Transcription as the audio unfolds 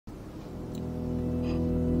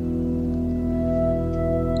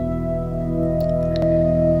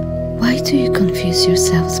do you confuse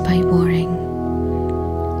yourselves by worrying?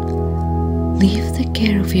 Leave the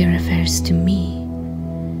care of your affairs to me,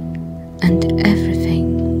 and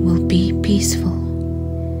everything will be peaceful.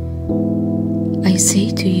 I say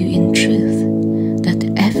to you in truth that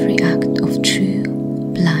every act of true,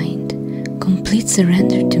 blind, complete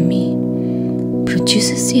surrender to me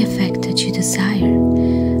produces the effect that you desire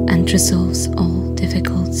and resolves all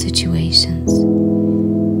difficult situations.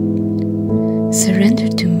 Surrender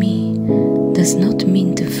to me does not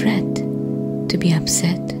mean to fret, to be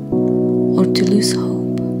upset, or to lose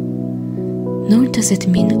hope. Nor does it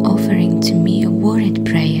mean offering to me a worried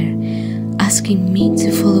prayer, asking me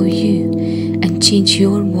to follow you and change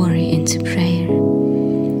your worry into prayer.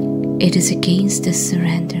 It is against this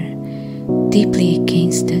surrender, deeply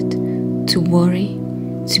against it, to worry,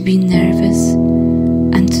 to be nervous,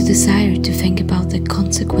 and to desire to think about the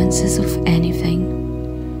consequences of anything.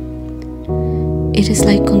 It is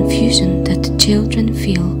like confusion that children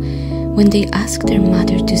feel when they ask their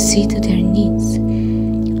mother to see to their needs,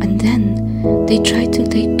 and then they try to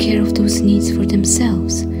take care of those needs for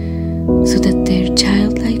themselves, so that their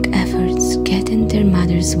childlike efforts get in their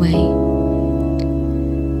mother's way.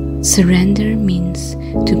 Surrender means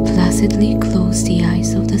to placidly close the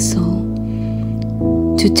eyes of the soul,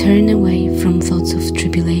 to turn away from thoughts of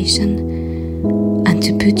tribulation, and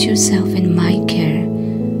to put yourself in my care,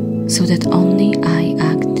 so that only I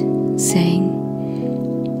act, saying,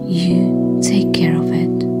 you take care of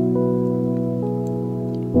it.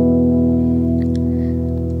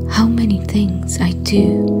 How many things I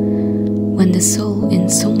do when the soul in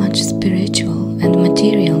so much spiritual and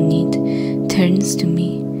material need turns to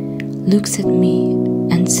me, looks at me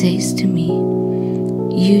and says to me,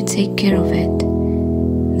 you take care of it,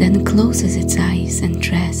 then closes its eyes and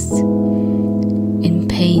rests. In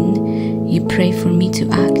pain, you pray for me to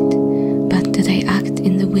act, but that I act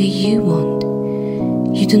in the way you want.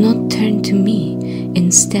 You do not turn to me.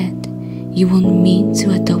 Instead, you want me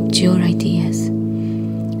to adopt your ideas.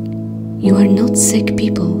 You are not sick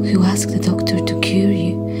people who ask the doctor to cure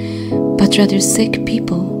you, but rather sick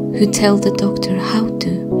people who tell the doctor how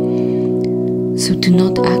to. So do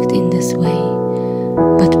not act in this way,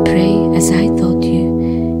 but pray as I taught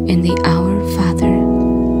you in the Our Father.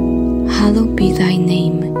 Hallowed be thy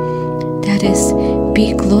name, that is,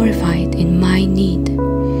 be glorified in my need.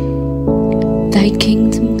 Thy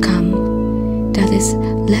kingdom come, that is,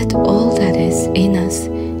 let all that is in us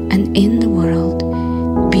and in the world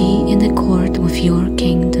be in accord with your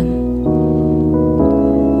kingdom.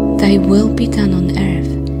 Thy will be done on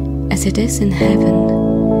earth as it is in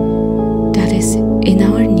heaven. That is, in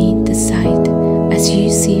our need decide as you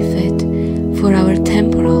see fit for our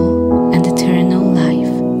temporal and eternal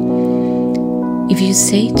life. If you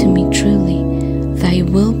say to me truly, thy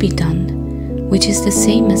will be done, which is the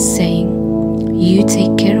same as saying, you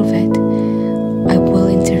take care of it, I will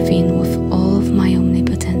intervene with all of my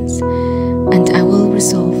omnipotence, and I will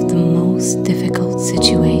resolve the most difficult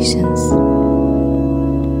situations.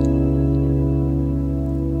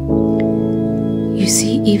 You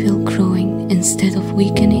see evil growing instead of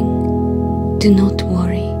weakening? Do not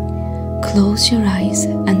worry. Close your eyes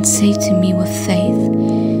and say to me with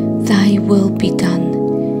faith, thy will be done.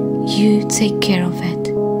 You take care of it.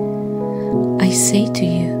 I say to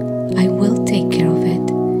you, I will take care of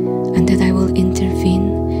it, and that I will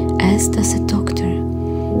intervene as does a doctor,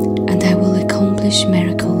 and I will accomplish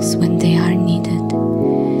miracles when they are needed.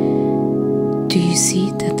 Do you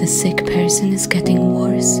see that the sick person is getting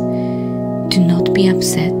worse? Do not be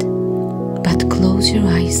upset, but close your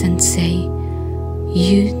eyes and say,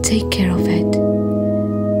 you take care of it.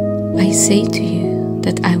 I say to you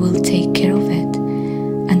that I will take care of it,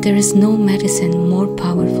 and there is no medicine more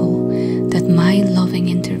powerful than my loving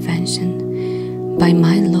intervention. By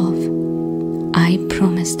my love, I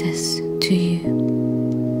promise this to you.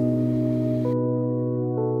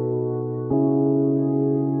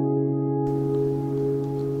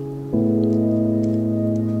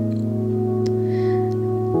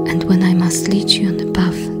 And when I must lead you on a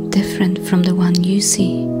path different from the one you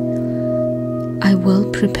see, I will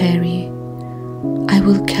prepare you. I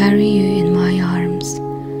will carry you in my arms.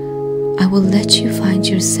 I will let you find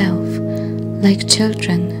yourself like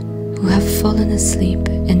children who have fallen asleep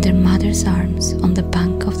in their mother's arms on the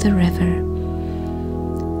bank of the river.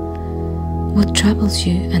 What troubles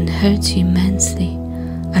you and hurts you immensely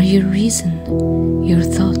are your reason, your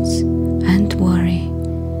thoughts and worry,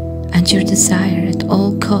 and your desire at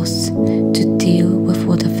all costs to deal with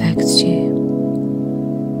what affects you.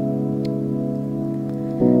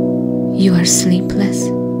 You are sleepless.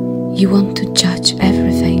 You want to judge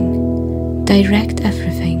everything, direct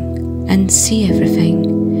everything, and see everything,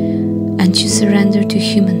 and and you surrender to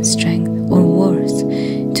human strength or worth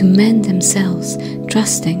to men themselves,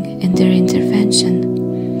 trusting in their intervention.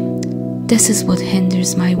 This is what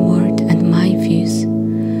hinders my word and my views.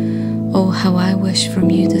 Oh, how I wish from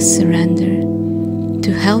you this surrender,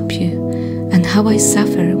 to help you, and how I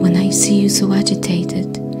suffer when I see you so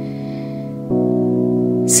agitated.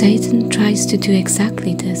 Satan tries to do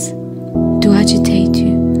exactly this, to agitate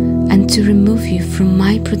you and to remove you from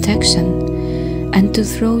my protection and to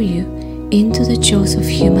throw you into the jaws of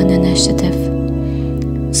human initiative.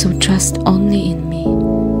 So trust only in me,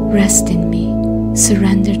 rest in me,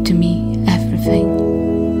 surrender to me everything.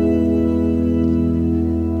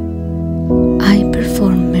 I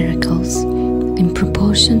perform miracles in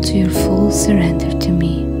proportion to your full surrender to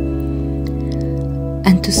me.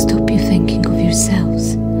 And to stop you thinking of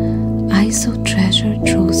yourselves, I so treasure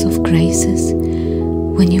troves of graces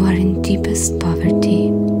when you are in deepest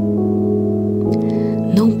poverty.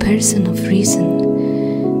 No person of reason,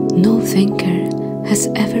 no thinker has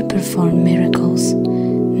ever performed miracles,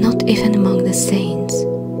 not even among the saints.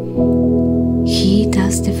 He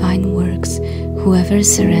does divine works, whoever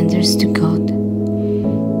surrenders to God.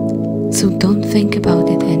 So don't think about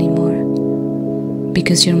it anymore,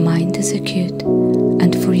 because your mind is acute,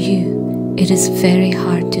 and for you it is very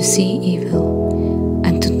hard to see evil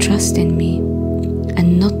and to trust in me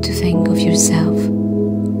and not to think of yourself.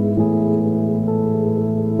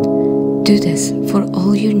 Do this for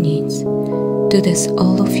all your needs, do this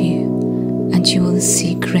all of you, and you will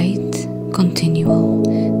see great, continual,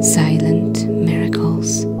 silent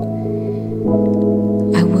miracles.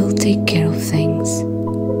 I will take care of things.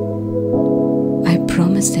 I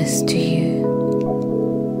promise this to you.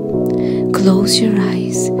 Close your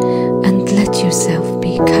eyes and let yourself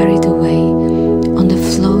be carried away on the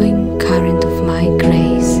flowing current of my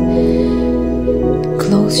grace.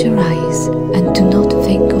 Close your eyes and do not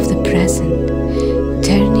think of the present,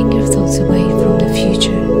 turning your thoughts away from the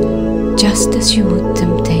future, just as you would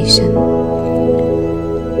temptation.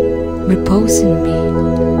 Repose in me,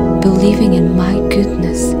 believing in my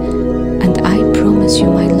goodness, and I promise you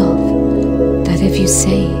my love, that if you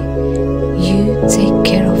say, you take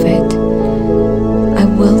care of it, I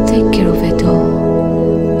will take care of it all.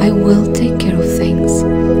 I will take care of things,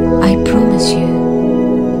 I promise you.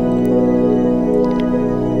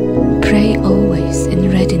 Pray always in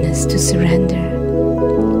readiness to surrender,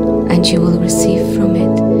 and you will receive from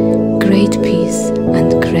it great peace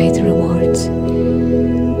and great rewards.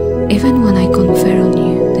 Even when I confer on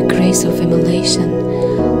you the grace of immolation,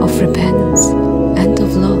 of repentance, and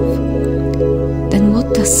of love, then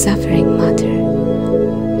what does suffering matter?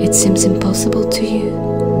 It seems impossible to you.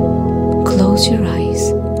 Close your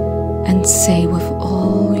eyes and say with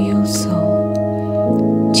all your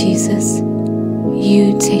soul, Jesus,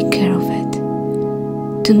 you take care of it.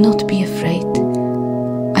 Do not be afraid.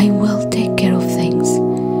 I will take care of things,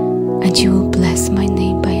 and you will bless my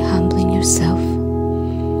name by humbling yourself.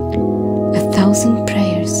 1,000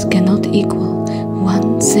 prayers cannot equal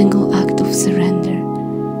one single act of surrender.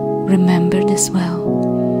 Remember this well.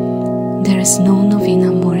 There is no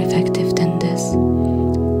novena more effective than this.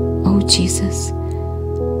 Oh Jesus,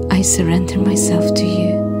 I surrender myself to you.